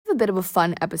A bit of a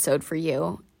fun episode for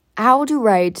you. How to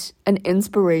write an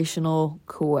inspirational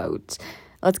quote.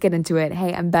 Let's get into it.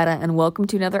 Hey, I'm Betta, and welcome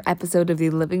to another episode of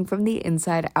the Living from the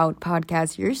Inside Out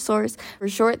podcast, your source for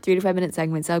short 3 to 5 minute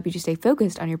segments that help you to stay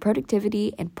focused on your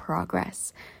productivity and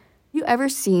progress. Have you ever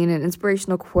seen an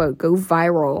inspirational quote go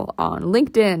viral on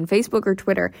LinkedIn, Facebook, or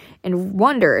Twitter and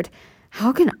wondered,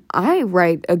 how can I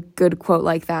write a good quote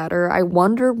like that? Or I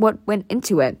wonder what went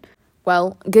into it.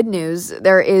 Well, good news,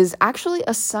 there is actually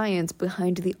a science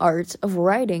behind the art of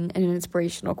writing an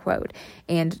inspirational quote.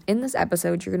 And in this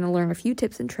episode, you're going to learn a few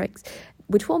tips and tricks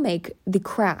which will make the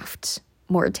craft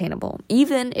more attainable,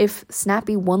 even if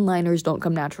snappy one-liners don't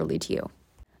come naturally to you.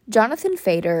 Jonathan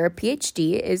Fader,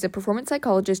 PhD, is a performance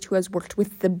psychologist who has worked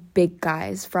with the big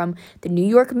guys, from the New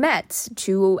York Mets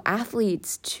to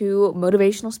athletes to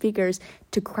motivational speakers,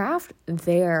 to craft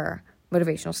their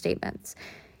motivational statements.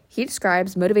 He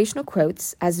describes motivational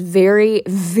quotes as very,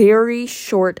 very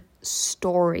short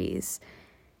stories.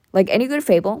 Like any good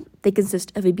fable, they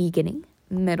consist of a beginning,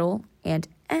 middle, and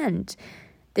end.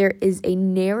 There is a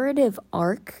narrative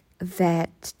arc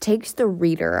that takes the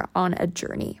reader on a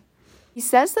journey. He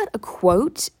says that a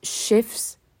quote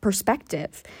shifts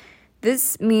perspective.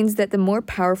 This means that the more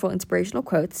powerful inspirational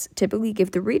quotes typically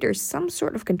give the reader some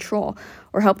sort of control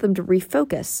or help them to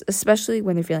refocus, especially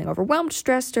when they're feeling overwhelmed,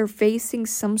 stressed, or facing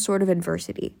some sort of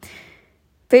adversity.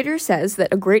 Fader says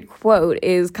that a great quote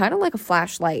is kind of like a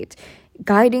flashlight,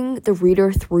 guiding the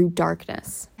reader through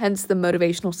darkness, hence the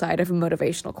motivational side of a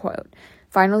motivational quote.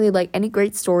 Finally, like any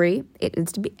great story, it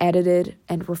needs to be edited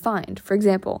and refined. For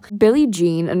example, Billie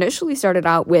Jean initially started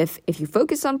out with, if you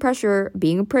focus on pressure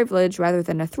being a privilege rather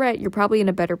than a threat, you're probably in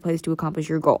a better place to accomplish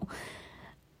your goal.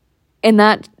 And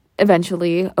that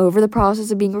eventually, over the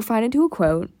process of being refined into a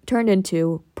quote, turned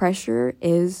into, pressure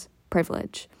is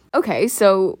privilege. Okay,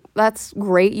 so that's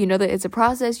great. You know that it's a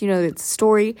process, you know that it's a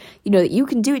story, you know that you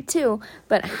can do it too,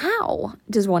 but how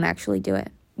does one actually do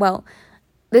it? Well,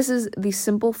 this is the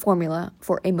simple formula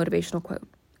for a motivational quote.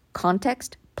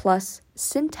 Context plus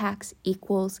syntax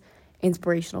equals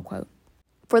inspirational quote.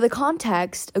 For the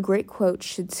context, a great quote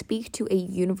should speak to a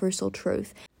universal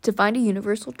truth. To find a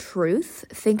universal truth,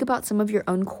 think about some of your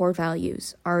own core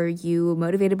values. Are you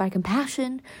motivated by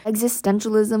compassion,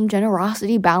 existentialism,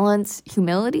 generosity, balance,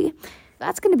 humility?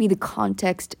 That's going to be the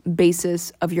context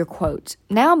basis of your quote.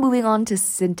 Now moving on to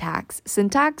syntax.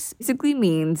 Syntax basically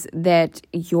means that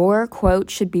your quote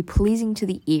should be pleasing to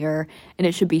the ear and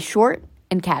it should be short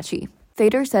and catchy.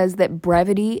 Fader says that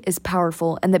brevity is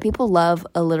powerful and that people love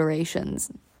alliterations.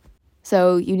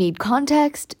 So you need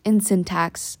context and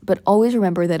syntax, but always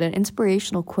remember that an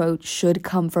inspirational quote should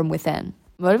come from within.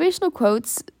 Motivational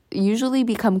quotes usually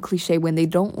become cliche when they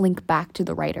don't link back to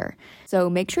the writer. So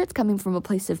make sure it's coming from a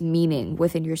place of meaning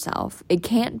within yourself. It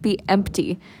can't be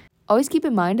empty. Always keep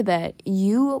in mind that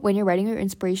you, when you're writing your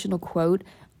inspirational quote,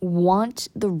 want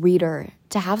the reader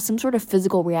to have some sort of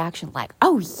physical reaction like,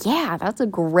 oh yeah, that's a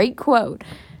great quote.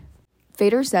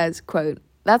 Fader says, quote,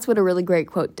 that's what a really great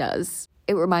quote does.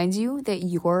 It reminds you that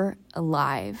you're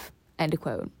alive, end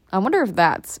quote. I wonder if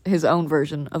that's his own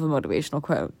version of a motivational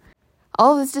quote.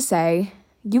 All of this to say,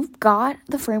 you've got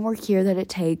the framework here that it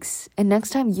takes, and next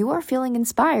time you are feeling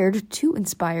inspired to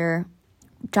inspire,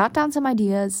 jot down some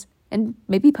ideas and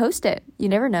maybe post it. You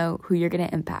never know who you're going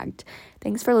to impact.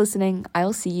 Thanks for listening.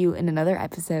 I'll see you in another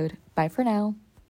episode. Bye for now.